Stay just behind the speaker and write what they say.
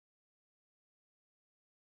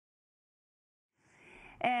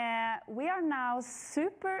We are now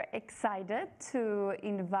super excited to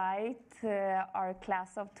invite our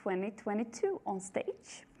class of 2022 on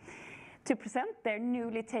stage to present their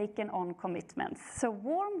newly taken on commitments. So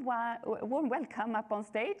warm welcome up on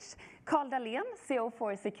stage, Carl Dahlén, CEO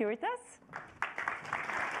for Securitas.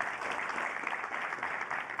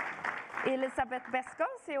 Elisabeth Beskow,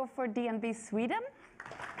 CEO for DNB Sweden.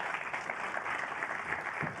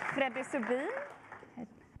 Freddy Subin,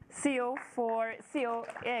 CEO for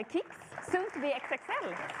Kicks, soon to be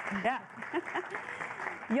XXL. Yeah.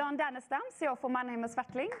 Jan Dernestam, CEO for Mannheim &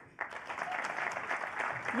 Swartling.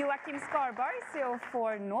 Joakim Skarborg, CEO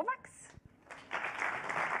for Novax.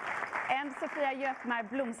 And Sofia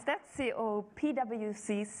Appelgren, CEO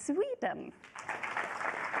PwC Sweden.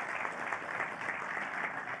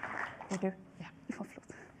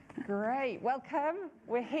 Great, welcome.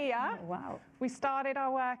 We're here. Oh, wow. We started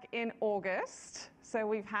our work in August, so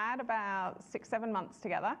we've had about 6-7 months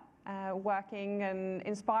together, working and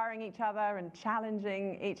inspiring each other and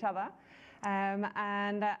challenging each other.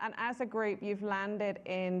 And as a group, you've landed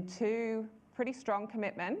in 2 pretty strong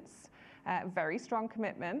commitments, very strong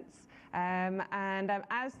commitments.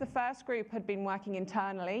 As the first group had been working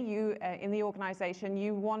internally, you in the organization,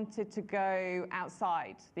 you wanted to go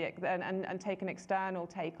outside and take an external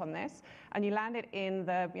take on this, and you landed in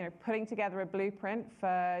the putting together a blueprint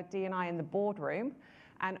for D&I in the boardroom,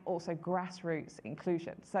 and also grassroots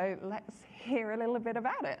inclusion. So let's hear a little bit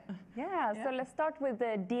about it. Yeah. So let's start with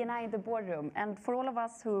the D&I in the boardroom, and for all of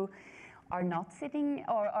us who are not sitting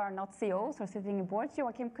or are not CEOs or sitting in boards,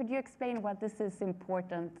 Joakim, could you explain what this is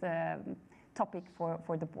important topic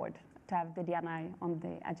for the board to have the D&I on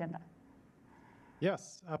the agenda?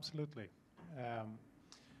 Yes, absolutely.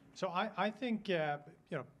 So I think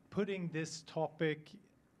putting this topic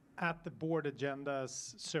at the board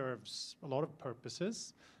agendas serves a lot of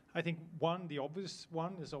purposes. I think the obvious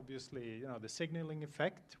one is obviously the signaling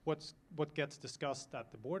effect. What gets discussed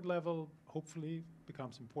at the board level hopefully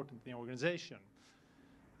becomes important in the organization.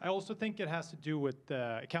 I also think it has to do with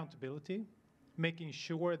accountability, making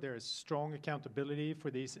sure there's strong accountability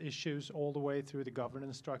for these issues all the way through the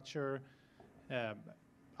governance structure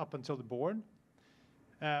up until the board.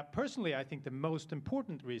 Personally, I think the most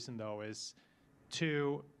important reason though is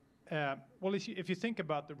to if you think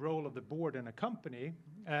about the role of the board in a company,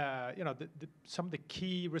 some of the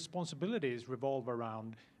key responsibilities revolve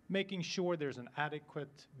around making sure there's an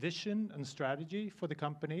adequate vision and strategy for the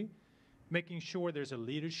company, making sure there's a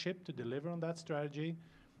leadership to deliver on that strategy,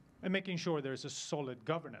 and making sure there's a solid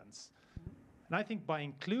governance. And I think by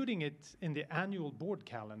including it in the annual board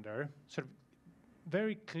calendar, sort of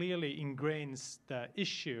very clearly ingrains the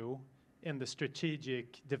issue in the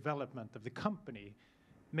strategic development of the company,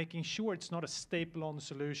 making sure it's not a staple-on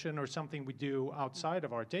solution or something we do outside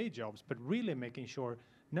of our day jobs, but really making sure,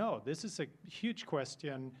 no, this is a huge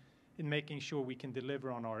question in making sure we can deliver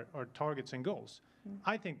on our targets and goals.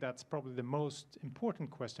 I think that's probably the most important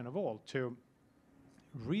question of all, to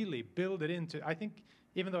really build it into, I think,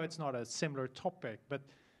 even though it's not a similar topic, but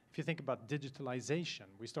if you think about digitalization,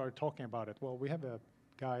 we started talking about it. Well, we have a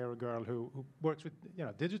guy or a girl who works with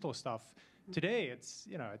digital stuff. Today, it's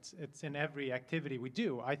in every activity we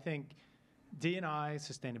do. I think D&I,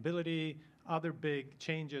 sustainability, other big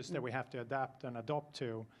changes that we have to adapt and adopt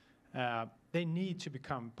to, they need to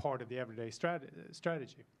become part of the everyday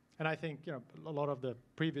strategy. And I think a lot of the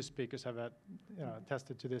previous speakers have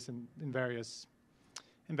attested to this in various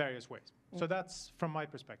ways. So that's from my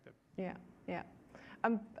perspective. Yeah, yeah.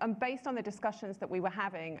 And based on the discussions that we were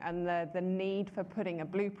having and the need for putting a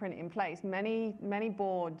blueprint in place, many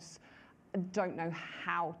boards don't know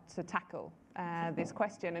how to tackle this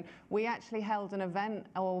question. And we actually held an event,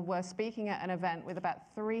 or were speaking at an event with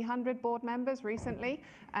about 300 board members recently,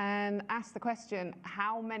 and asked the question,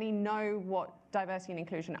 how many know what diversity and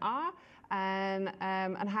inclusion are, and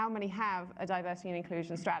how many have a diversity and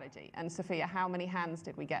inclusion strategy? And Sofia, how many hands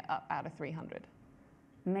did we get up out of 300?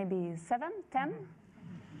 Maybe 7, 10?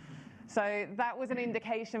 So that was an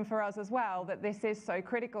indication for us as well that this is so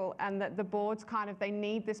critical, and that the boards they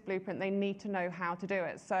need this blueprint, they need to know how to do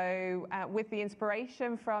it. So with the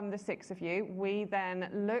inspiration from the 6 of you, we then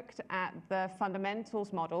looked at the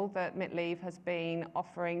fundamentals model that Mitt Liv has been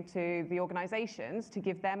offering to the organizations to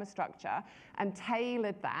give them a structure, and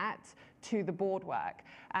tailored that to the board work.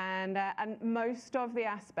 And most of the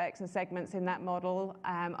aspects and segments in that model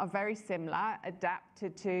are very similar,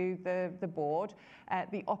 adapted to the board.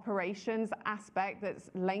 The operations aspect that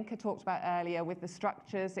Lenka talked about earlier with the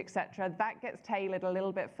structures, etc., that gets tailored a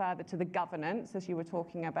little bit further to the governance, as you were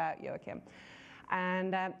talking about, Joakim.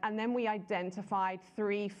 And then we identified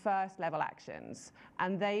 3 first-level actions.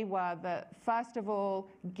 And they were that, first of all,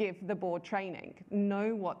 give the board training.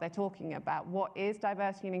 Know what they're talking about. What is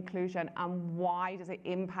diversity and inclusion, and why does it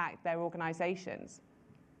impact their organizations?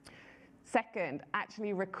 Second,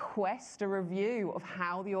 actually request a review of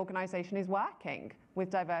how the organization is working with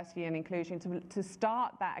diversity and inclusion to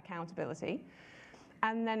start that accountability.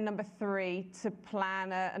 And then number 3, to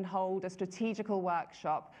plan and hold a strategical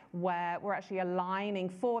workshop where we're actually aligning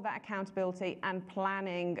for that accountability and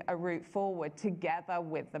planning a route forward together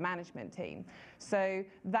with the management team. So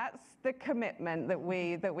that's the commitment that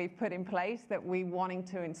we've put in place, that we're wanting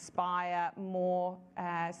to inspire more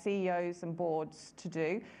CEOs and boards to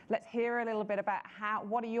do. Let's hear a little bit about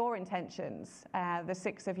what are your intentions, the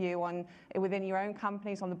 6 of you within your own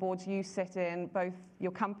companies, on the boards you sit in, both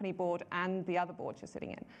your company board and the other boards you're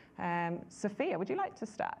sitting in. Sophia, would you like to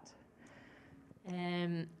start?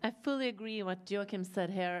 I fully agree what Joachim said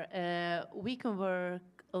here. We can work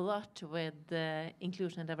a lot with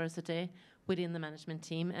inclusion and diversity within the management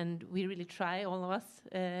team, and we really try, all of us,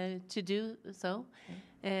 to do so.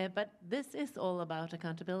 But this is all about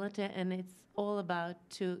accountability, and it's all about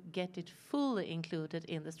to get it fully included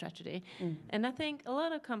in the strategy. And I think a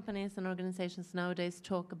lot of companies and organizations nowadays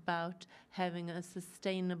talk about having a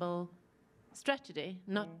sustainable strategy,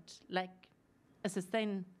 not like a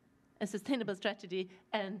sustainable strategy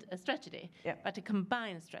and a strategy, but a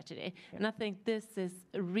combined strategy. And I think this is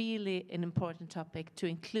really an important topic to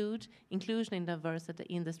include inclusion and diversity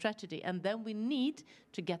in the strategy. And then we need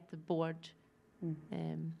to get the board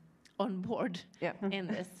on board in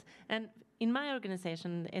this. And in my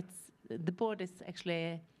organization, the board is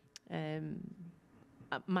actually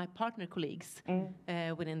my partner colleagues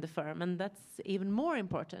within the firm. And that's even more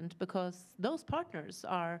important because those partners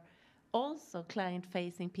are also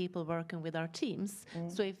client-facing people working with our teams.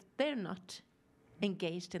 So if they're not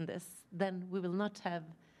engaged in this, then we will not have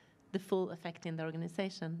the full effect in the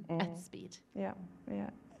organization at speed. Yeah.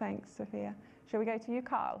 Thanks, Sophia. Shall we go to you,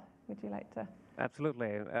 Carl? Would you like to?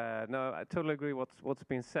 Absolutely. No, I totally agree what's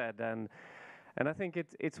been said, and I think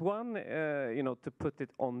it's one, to put it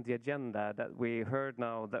on the agenda, that we heard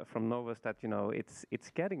now that from Novus that it's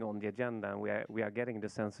getting on the agenda, and we are getting the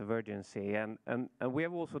sense of urgency, and we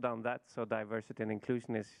have also done that. So diversity and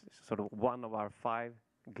inclusion is sort of one of our 5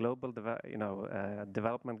 global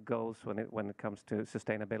development goals when it comes to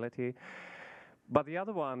sustainability. But the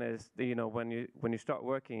other one is when you start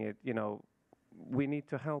working it, we need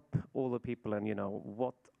to help all the people, and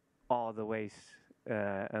what are the ways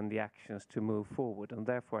and the actions to move forward. And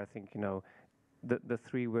therefore I think the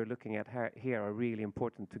 3 we're looking at here are really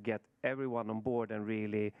important to get everyone on board and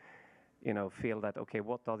really feel that, okay,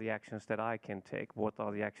 what are the actions that I can take, what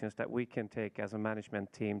are the actions that we can take as a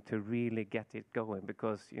management team to really get it going.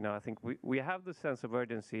 Because I think we have the sense of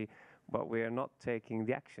urgency, but we are not taking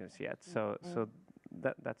the actions yet. So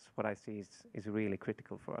that's what I see is really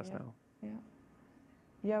critical for us now.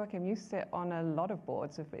 Joachim, you sit on a lot of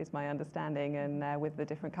boards, is my understanding, and with the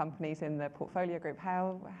different companies in the portfolio group.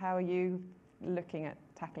 How are you looking at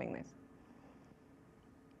tackling this?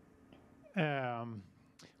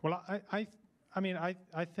 Well, I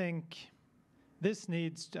think this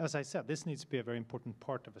needs, as I said, this needs to be a very important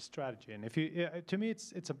part of a strategy. And if you, to me,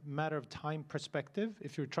 it's a matter of time perspective.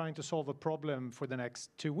 If you're trying to solve a problem for the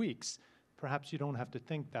next 2 weeks, perhaps you don't have to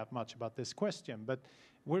think that much about this question. But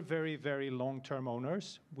we're very, very long-term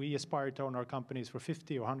owners. We aspire to own our companies for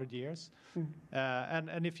 50 or 100 years.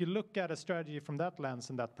 And if you look at a strategy from that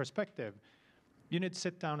lens and that perspective, you need to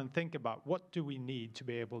sit down and think about what do we need to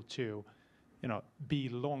be able to, be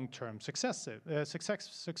long-term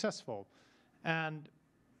successful. And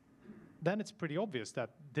then it's pretty obvious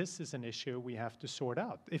that this is an issue we have to sort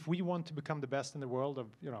out. If we want to become the best in the world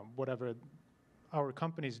of, whatever our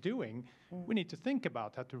company is doing, we need to think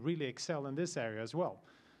about how to really excel in this area as well.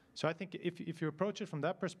 So I think if you approach it from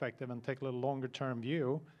that perspective and take a little longer term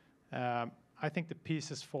view, I think the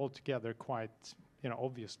pieces fall together quite,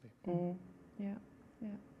 obviously. Yeah,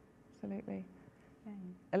 absolutely.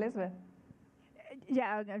 Elizabeth?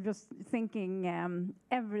 Yeah, I'm just thinking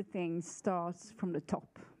everything starts from the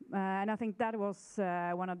top. And I think that was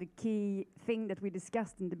one of the key things that we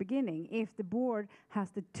discussed in the beginning. If the board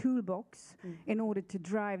has the toolbox in order to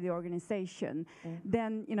drive the organization,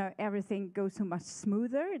 then everything goes so much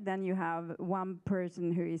smoother. Then you have one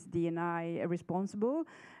person who is D&I responsible,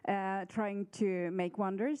 trying to make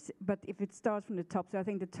wonders. But if it starts from the top, so I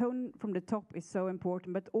think the tone from the top is so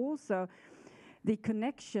important. But also the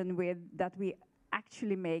connection with that we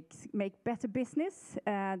actually make better business,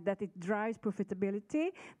 that it drives profitability,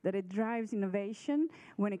 that it drives innovation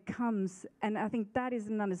when it comes. And I think that is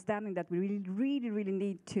an understanding that we really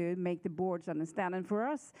need to make the boards understand. And for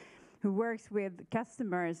us, who works with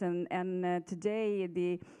customers and today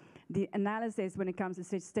the analysis when it comes to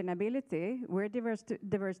sustainability, where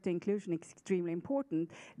diversity inclusion is extremely important.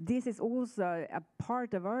 This is also a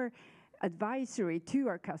part of our advisory to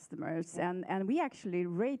our customers, and we actually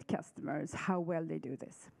rate customers how well they do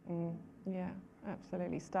this. Yeah,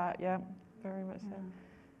 absolutely. Very much so.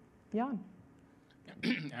 Jan?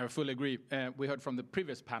 I fully agree. We heard from the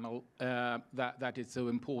previous panel that it's so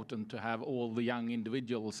important to have all the young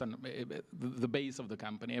individuals and the base of the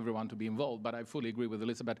company, everyone to be involved. But I fully agree with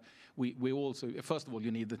Elizabeth. We also, first of all,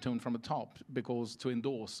 you need the tone from the top, because to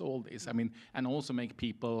endorse all this, I mean, and also make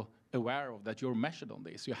people aware of that you're measured on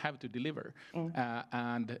this. You have to deliver.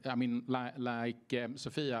 And I mean, like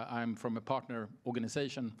Sofia, I'm from a partner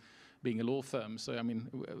organization, being a law firm. So I mean,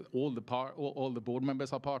 all the board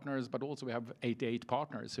members are partners, but also we have 88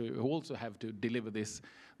 partners who also have to deliver this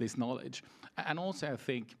knowledge. And also I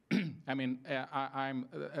think, I mean, I'm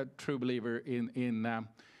a true believer in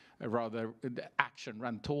rather action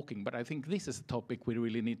than talking, but I think this is a topic we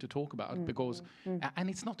really need to talk about, because and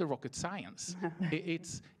it's not a rocket science.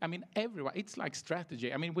 It's, I mean, everyone, it's like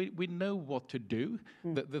strategy. I mean, we know what to do.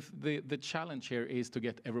 The challenge here is to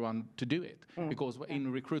get everyone to do it, because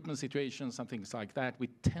in recruitment situations and things like that, we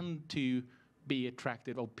tend to be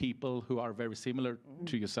attracted of people who are very similar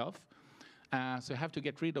to yourself. So you have to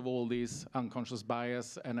get rid of all these unconscious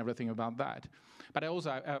bias and everything about that. But I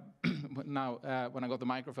also, now when I got the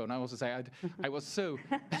microphone, I also say I was so...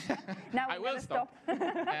 Now I will stop.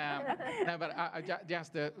 No, but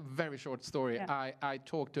just a very short story. Yeah. I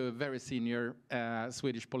talked to a very senior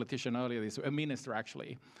Swedish politician earlier, a minister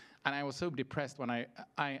actually. And I was so depressed when I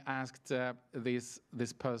asked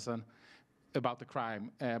this person about the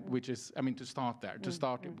crime, which is, I mean, to start there.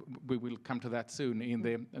 We will come to that soon in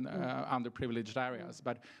the underprivileged areas.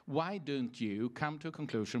 But why don't you come to a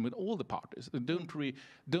conclusion with all the parties?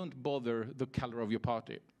 Don't bother the color of your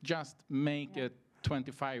party. Just make a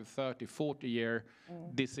 25, 30, 40-year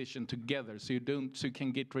decision together, so you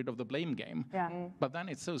can get rid of the blame game. But then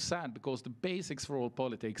it's so sad, because the basics for all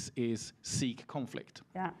politics is seek conflict.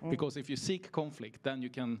 Because if you seek conflict, then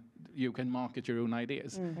you can market your own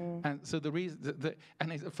ideas. And so the reason,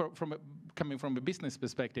 coming from a business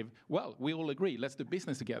perspective, well, we all agree, let's do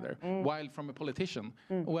business together. While from a politician,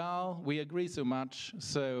 well, we agree so much,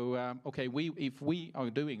 so okay, if we are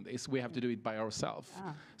doing this, we have to do it by ourselves.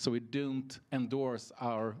 So we don't endorse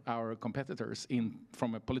our competitors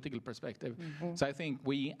from a political perspective. So I think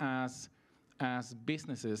we as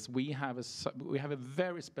businesses, we have a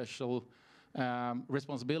very special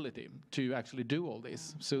responsibility to actually do all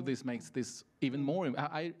this. So this makes this even more.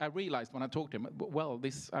 I realized when I talked to him, well,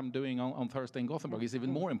 this I'm doing on Thursday in Gothenburg is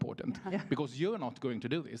even more important, because you're not going to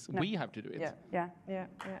do this. No. We have to do it. Yeah.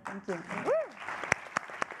 Thank you.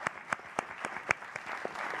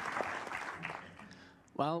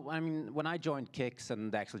 Well, I mean, when I joined Kicks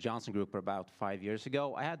and the Axel Johnson Group about 5 years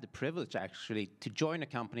ago, I had the privilege actually to join a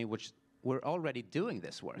company which were already doing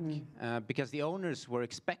this work, because the owners were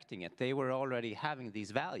expecting it. They were already having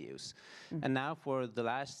these values. And now for the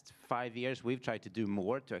last 5 years, we've tried to do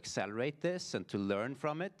more to accelerate this and to learn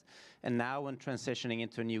from it. And now when transitioning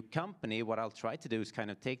into a new company, what I'll try to do is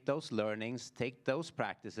kind of take those learnings, take those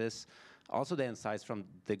practices, also the insights from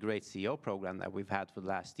the great CEO program that we've had for the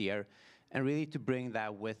last year, and really to bring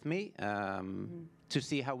that with me to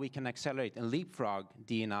see how we can accelerate and leapfrog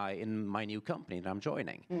D&I in my new company that I'm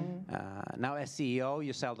joining. Now as CEO,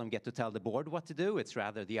 you seldom get to tell the board what to do. It's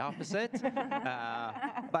rather the opposite.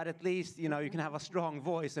 But at least, you can have a strong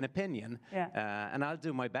voice and opinion. And I'll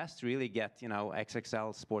do my best to really get,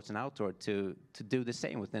 XXL Sports and Outdoor to do the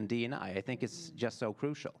same within D&I. I think it's just so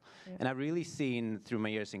crucial. And I've really seen through my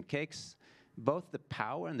years in Kicks, both the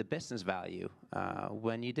power and the business value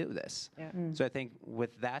when you do this. So I think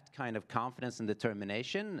with that kind of confidence and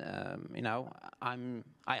determination,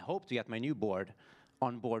 I hope to get my new board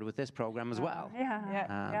on board with this program as well.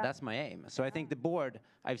 That's my aim. So I think the board,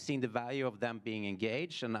 I've seen the value of them being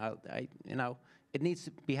engaged, and it needs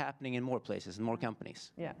to be happening in more places, in more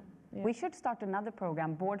companies. We should start another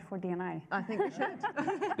program, Board for D&I. I think we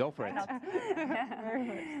should. Go for it. Very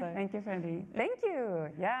much so. Thank you, Freddie. Thank you.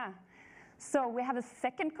 So we have a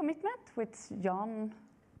second commitment, which Jan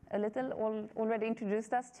already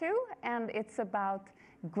introduced us to, and it's about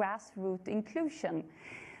grassroots inclusion.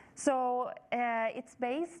 So it's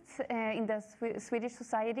based in the Swedish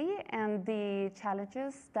society and the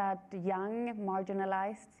challenges that young,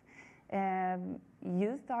 marginalized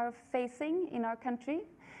youth are facing in our country.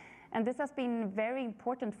 And this has been very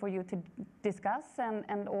important for you to discuss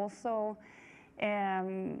and also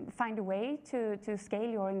find a way to scale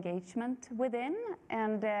your engagement within.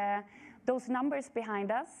 And those numbers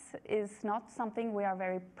behind us is not something we are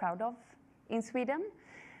very proud of in Sweden,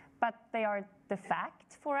 but they are the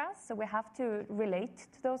fact for us, so we have to relate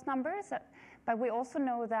to those numbers. But we also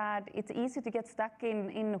know that it's easy to get stuck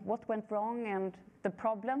in what went wrong and the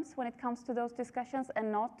problems when it comes to those discussions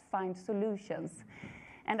and not find solutions.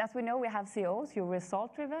 And as we know, we have CEOs, you're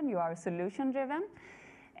result-driven, you are solution-driven.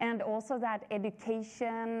 And also that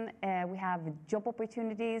education, we have job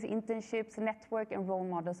opportunities, internships, network, and role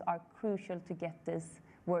models are crucial to get this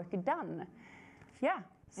work done. Yeah,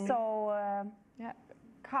 so... yeah.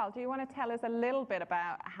 Carl, do you want to tell us a little bit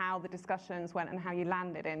about how the discussions went and how you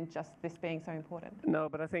landed in just this being so important? No,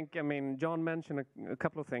 but I think, I mean, John mentioned a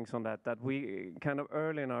couple of things on that we kind of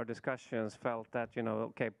early in our discussions felt that, you know,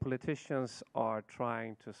 okay, politicians are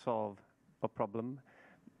trying to solve a problem,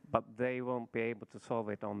 but they won't be able to solve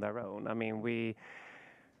it on their own. I mean, we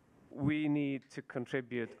need to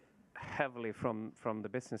contribute heavily from the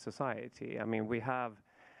business society. I mean, we have...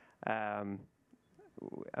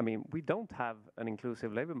 we don't have an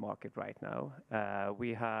inclusive labor market right now.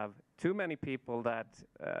 We have too many people that,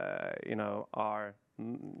 are,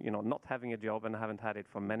 not having a job and haven't had it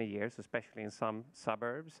for many years, especially in some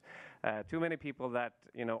suburbs. Too many people that,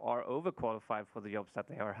 are overqualified for the jobs that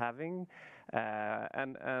they are having.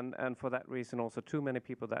 And for that reason, also too many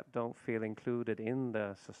people that don't feel included in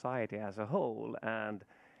the society as a whole. And,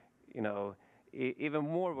 even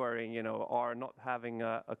more worrying, are not having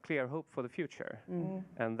a clear hope for the future,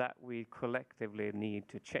 and that we collectively need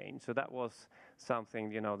to change. So that was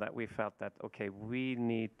something, that we felt that, okay, we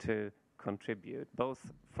need to contribute,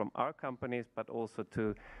 both from our companies, but also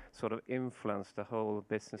to sort of influence the whole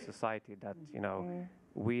business society that,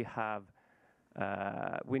 we have,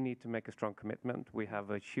 we need to make a strong commitment. We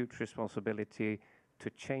have a huge responsibility to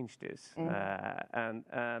change this.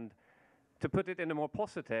 And to put it in a more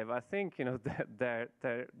positive, I think,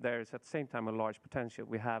 there's at the same time a large potential.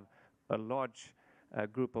 We have a large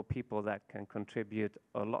group of people that can contribute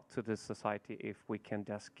a lot to this society if we can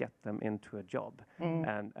just get them into a job.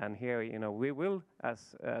 And here, we will,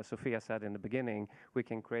 as Sofia said in the beginning, we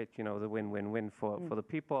can create, the win-win-win for the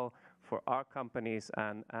people, for our companies,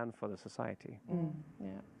 and for the society.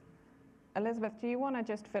 Yeah. Elizabeth, do you want to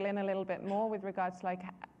just fill in a little bit more with regards to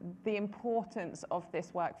the importance of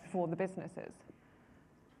this work for the businesses?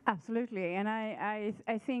 Absolutely, and I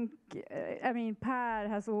think, Per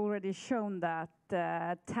has already shown that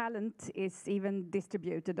talent is even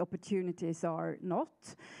distributed, opportunities are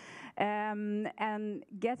not. And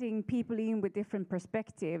getting people in with different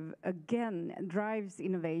perspective, again, drives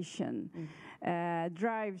innovation,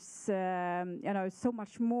 drives so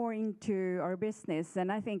much more into our business. And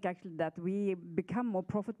I think actually that we become more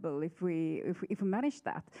profitable if we manage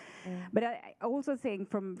that. But I also think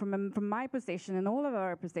from my position and all of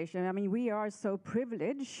our position, we are so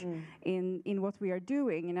privileged in what we are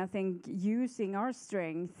doing. And I think using our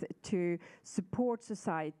strength to support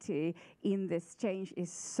society in this change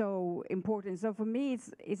is so important. So for me,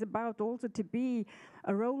 it's about also to be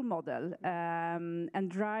a role model and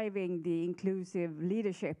driving the inclusive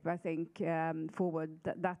leadership, I think, forward.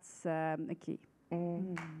 That's a key.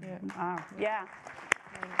 Yeah.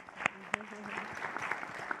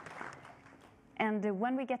 And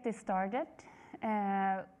when we get this started,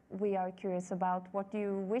 we are curious about what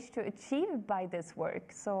you wish to achieve by this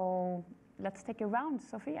work. So let's take a round,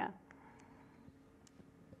 Sofia.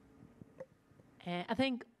 I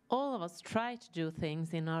think all of us try to do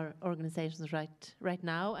things in our organizations right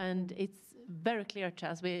now, and it's very clear to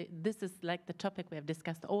us. This is like the topic we have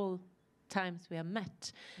discussed all times we have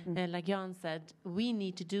met. Like Jan said, we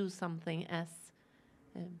need to do something as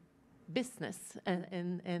business,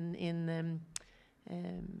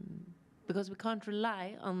 because we can't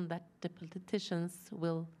rely on that the politicians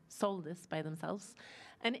will solve this by themselves.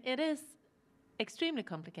 And it is extremely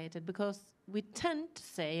complicated because we tend to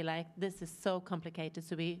say this is so complicated,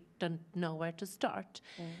 so we don't know where to start.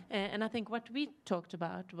 And I think what we talked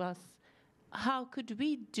about was how could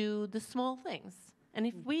we do the small things? And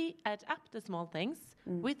if we add up the small things,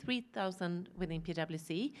 with 3,000 within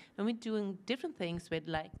PwC, and we're doing different things with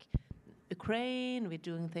Ukraine, we're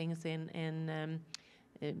doing things in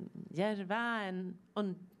Järva and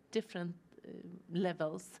on different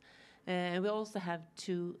levels. We also have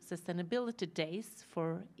 2 sustainability days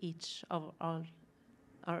for each of our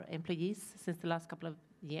employees since the last couple of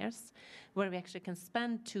years, where we actually can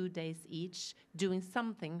spend 2 days each doing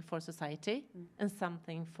something for society and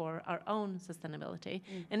something for our own sustainability.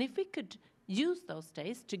 And if we could use those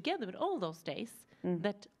days together with all those days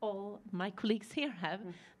that all my colleagues here have,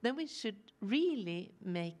 then we should really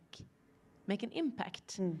make an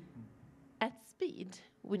impact at speed,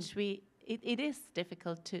 which it is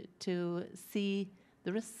difficult to see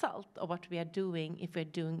the result of what we are doing if we're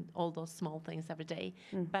doing all those small things every day.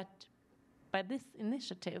 But by this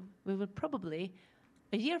initiative, we will probably,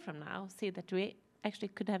 a year from now, see that we actually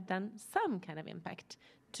could have done some kind of impact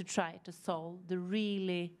to try to solve the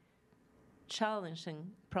really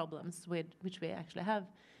challenging problems which we actually have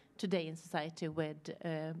today in society with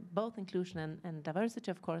both inclusion and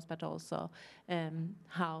diversity, of course, but also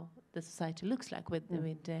how the society looks like with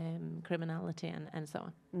criminality and so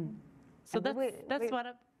on. So that's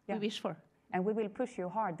what we wish for. And we will push you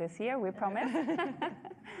hard this year, we promise.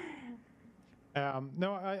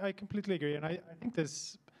 No, I completely agree, and I think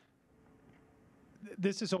this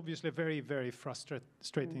is obviously a very, very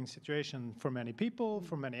frustrating situation for many people,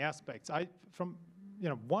 from many aspects.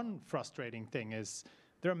 One frustrating thing is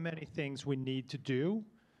there are many things we need to do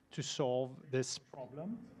to solve this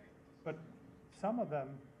problem, but some of them,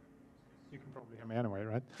 you can probably hear me anyway,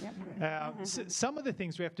 right? Yep. Some of the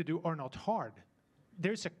things we have to do are not hard.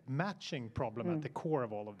 There's a matching problem at the core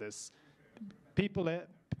of all of this. People,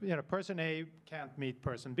 person A can't meet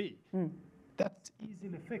person B. That's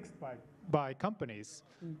easily fixed by companies.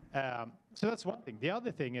 So that's one thing. The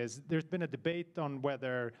other thing is there's been a debate on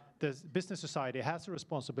whether the business society has a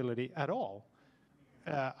responsibility at all.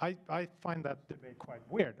 I find that debate quite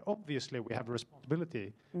weird. Obviously, we have a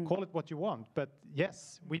responsibility. Call it what you want, but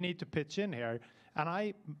yes, we need to pitch in here. And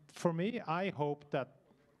I hope that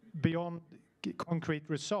beyond concrete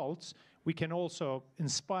results, we can also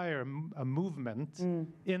inspire a movement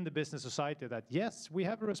in the business society that yes, we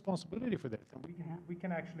have a responsibility for this, and we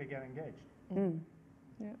can actually get engaged.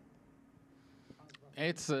 Yeah.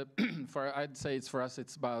 It's I'd say it's for us.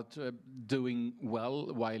 It's about doing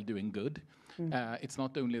well while doing good. It's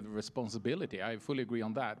not only the responsibility. I fully agree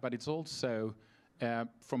on that, but it's also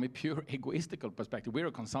from a pure egoistical perspective. We're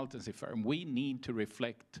a consultancy firm. We need to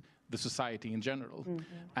reflect the society in general.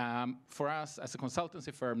 For us, as a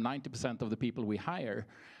consultancy firm, 90% of the people we hire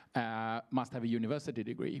must have a university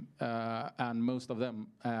degree, and most of them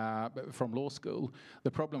from law school.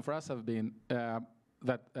 The problem for us have been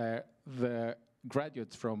that the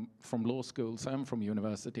graduates from law schools and from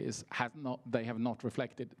universities have not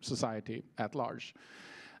reflected society at large.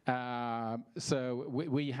 So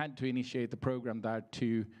we had to initiate the program there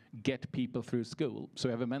to get people through school. So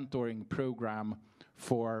we have a mentoring program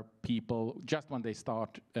for people just when they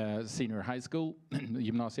start senior high school,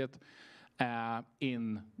 gymnasiet,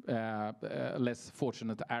 in less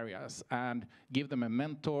fortunate areas, and give them a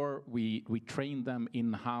mentor. We train them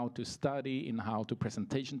in how to study, in how to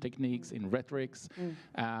presentation techniques, in rhetorics.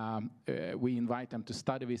 We invite them to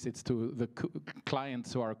study visits to the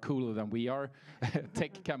clients who are cooler than we are,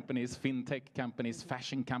 tech companies, fintech companies,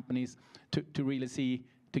 fashion companies, to really see,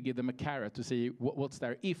 to give them a carrot to see what's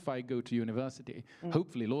there if I go to university.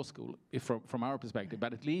 Hopefully law school, if from our perspective,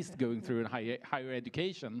 but at least going through a higher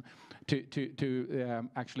education to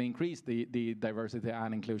actually increase the diversity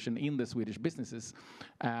and inclusion in the Swedish businesses.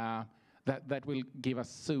 That will give us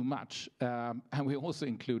so much. And we also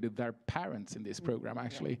included their parents in this program,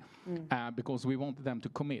 actually, because we wanted them to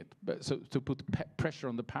commit, so to put pressure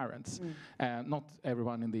on the parents. Not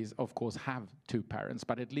everyone in these, of course, have two parents,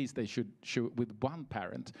 but at least they should with one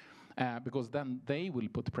parent, because then they will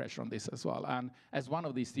put pressure on this as well. And as one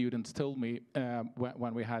of these students told me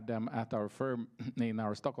when we had them at our firm in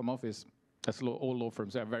our Stockholm office, as all law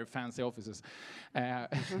firms have very fancy offices,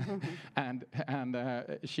 and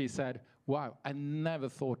she said, "Wow, I never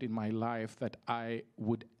thought in my life that I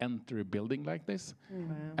would enter a building like this."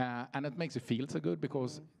 And it makes you feel so good,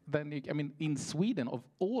 because then in Sweden, of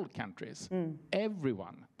all countries,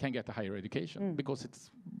 everyone can get a higher education because it's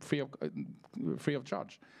free of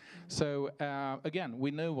charge. So again, we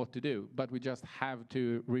know what to do, but we just have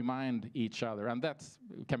to remind each other. And that's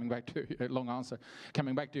coming back to a long answer.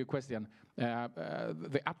 Coming back to your question,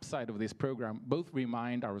 the upside of this program, both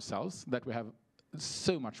remind ourselves that we have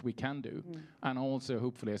so much we can do, and also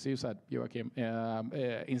hopefully, as you said, Joachim,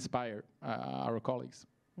 inspire our colleagues.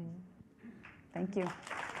 Thank you.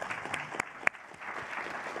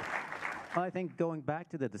 I think going back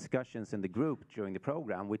to the discussions in the group during the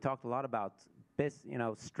program, we talked a lot about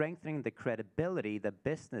strengthening the credibility that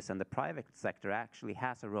business and the private sector actually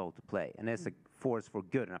has a role to play, and is a force for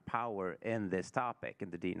good and a power in this topic, in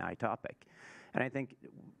the D&I topic. And I think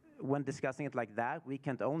when discussing it like that, we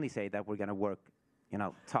can't only say that we're going to work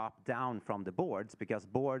top down from the boards, because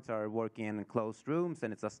boards are working in closed rooms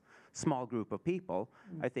and it's a small group of people.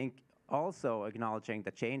 I think also acknowledging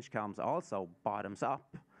that change comes also bottoms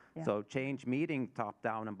up. Yeah. So change meeting top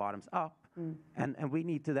down and bottoms up. And we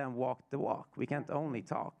need to then walk the walk. We can't only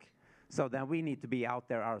talk. So then we need to be out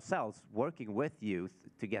there ourselves working with youth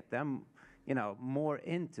to get them, more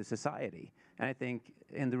into society. And I think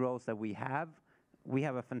in the roles that we have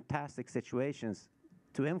a fantastic situations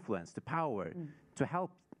to influence, to power, to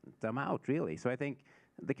help them out, really. So I think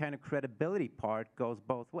the kind of credibility part goes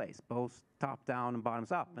both ways, both top down and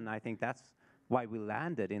bottoms up. And I think that's why we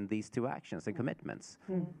landed in these two actions and commitments.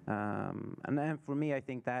 And then for me, I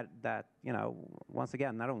think that once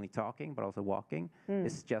again, not only talking, but also walking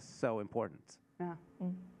is just so important. Yeah.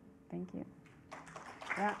 Thank you.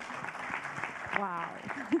 Yeah. Wow.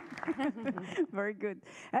 Very good.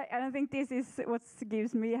 And I think this is what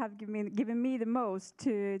given me the most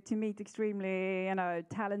to meet extremely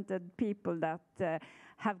talented people that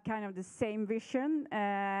have kind of the same vision.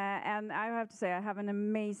 And I have to say, I have an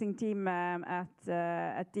amazing team at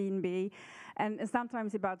DNB. And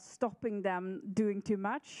sometimes about stopping them doing too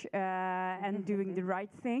much and doing the right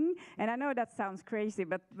thing. And I know that sounds crazy,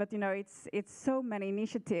 but it's so many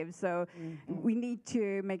initiatives. So we need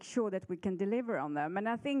to make sure that we can deliver on them. And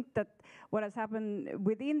I think that what has happened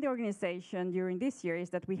within the organization during this year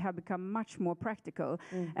is that we have become much more practical.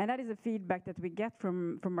 And that is a feedback that we get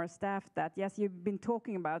from our staff that, yes, you've been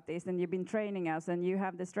talking about this and you've been training us and you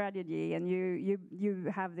have the strategy and you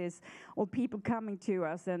have this, or people coming to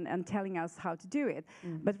us and telling us how to do it.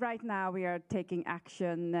 But right now we are taking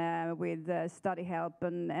action with study help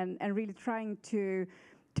and really trying to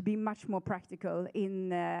be much more practical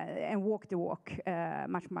and walk the walk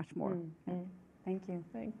much more. Thank you.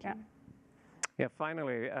 Thank you. Yeah,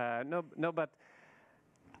 finally, but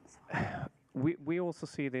we also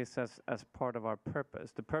see this as part of our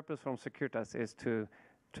purpose. The purpose from Securitas is to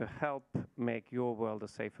help make your world a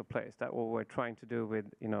safer place. That's what we're trying to do with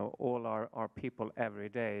all our people every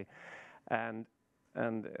day, and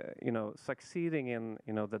succeeding in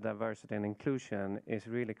the diversity and inclusion is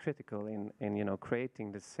really critical in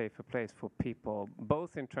creating this safer place for people,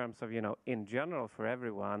 both in terms of in general for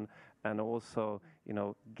everyone, and also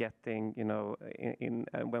getting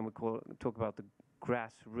when we talk about the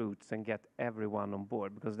grassroots and get everyone on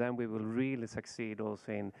board, because then we will really succeed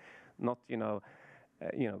also in not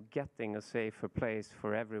getting a safer place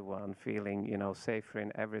for everyone, feeling safer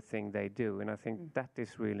in everything they do. And I think that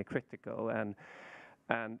is really critical.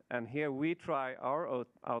 And here we try our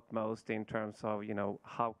utmost in terms of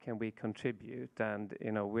how can we contribute, and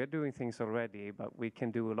we're doing things already, but we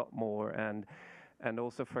can do a lot more. And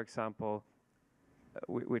also, for example,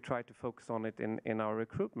 we try to focus on it in our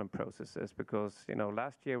recruitment processes, because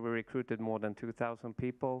last year we recruited more than 2,000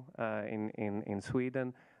 people in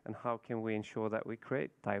Sweden. And how can we ensure that we create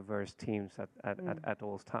diverse teams at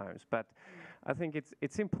all times? But I think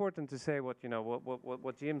it's important to say what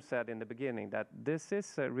Jim said in the beginning, that this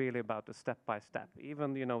is really about a step by step.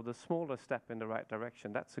 Even the smallest step in the right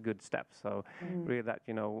direction, that's a good step. So really that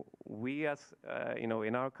we as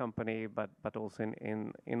in our company, but also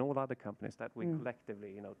in all other companies, that we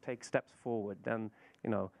collectively take steps forward, then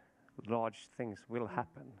large things will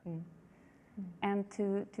happen. And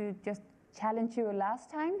to just challenge you last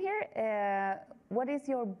time here, what is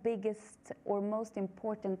your biggest or most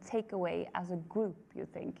important takeaway as a group, you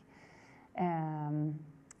think,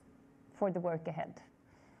 for the work ahead?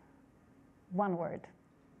 One word.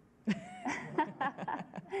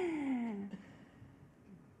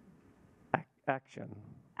 Action.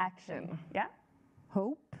 Action. Yeah.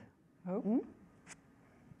 Hope.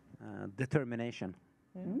 Determination.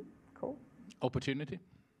 Cool. Opportunity.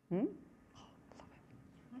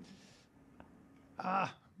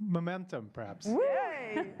 Momentum, perhaps.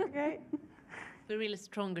 Yay! Okay. We're really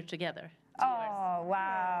stronger together. Oh,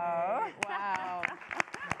 wow. Wow.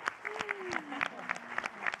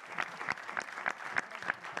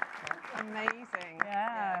 Amazing.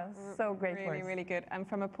 Yeah, so great Really, words. really good. And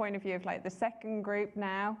from a point of view of the second group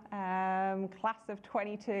now, class of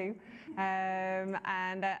 22,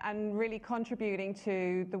 and really contributing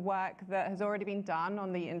to the work that has already been done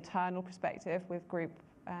on the internal perspective with group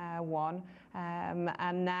 1.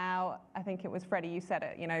 And now, I think it was Freddie, you said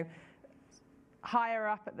it, higher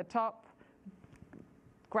up at the top,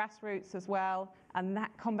 grassroots as well, and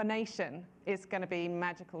that combination is going to be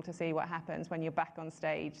magical to see what happens when you're back on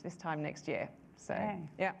stage this time next year. So,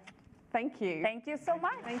 yeah, thank you. Thank you so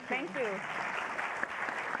much. Thank you.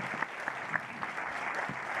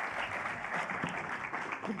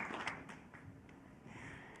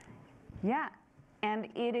 Yeah, and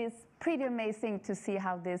it is pretty amazing to see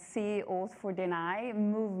how the CEOs for D&I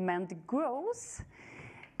movement grows.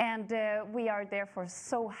 And we are therefore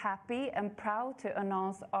so happy and proud to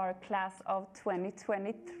announce our class of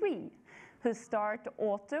 2023, who start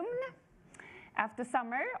autumn after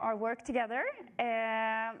summer, our work together,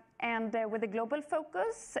 and with a global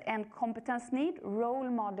focus and competence need, role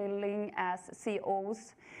modeling as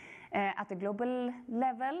CEOs at the global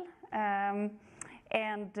level, and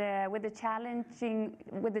with the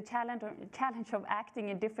challenge of acting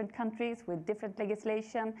in different countries with different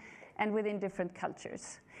legislation and within different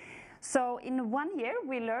cultures. So in 1 year,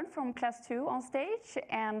 we learned from class 2 on stage,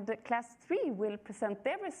 and class 3 will present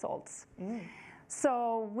their results.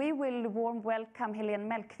 So we will warm welcome Helene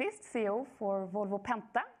Mellqvist, CEO for Volvo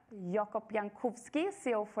Penta, Jakob Jankowski,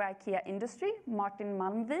 CEO for IKEA Industry, Martin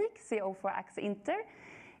Malmvik, CEO for Axe Inter,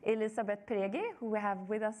 Elisabeth Pregi, who we have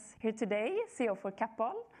with us here today, CEO for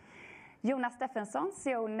Kappahl, Jonas Steffensson,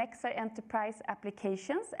 CEO Nexar Enterprise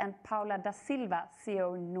Applications, and Paula da Silva,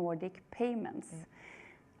 CEO Nordic Payments.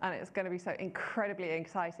 And it's going to be so incredibly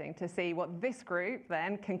exciting to see what this group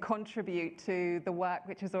then can contribute to the work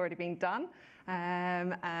which has already been done.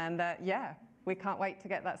 Yeah, we can't wait to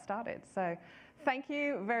get that started. So thank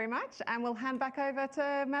you very much, and we'll hand back over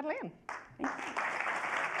to Madeleine. Thank you.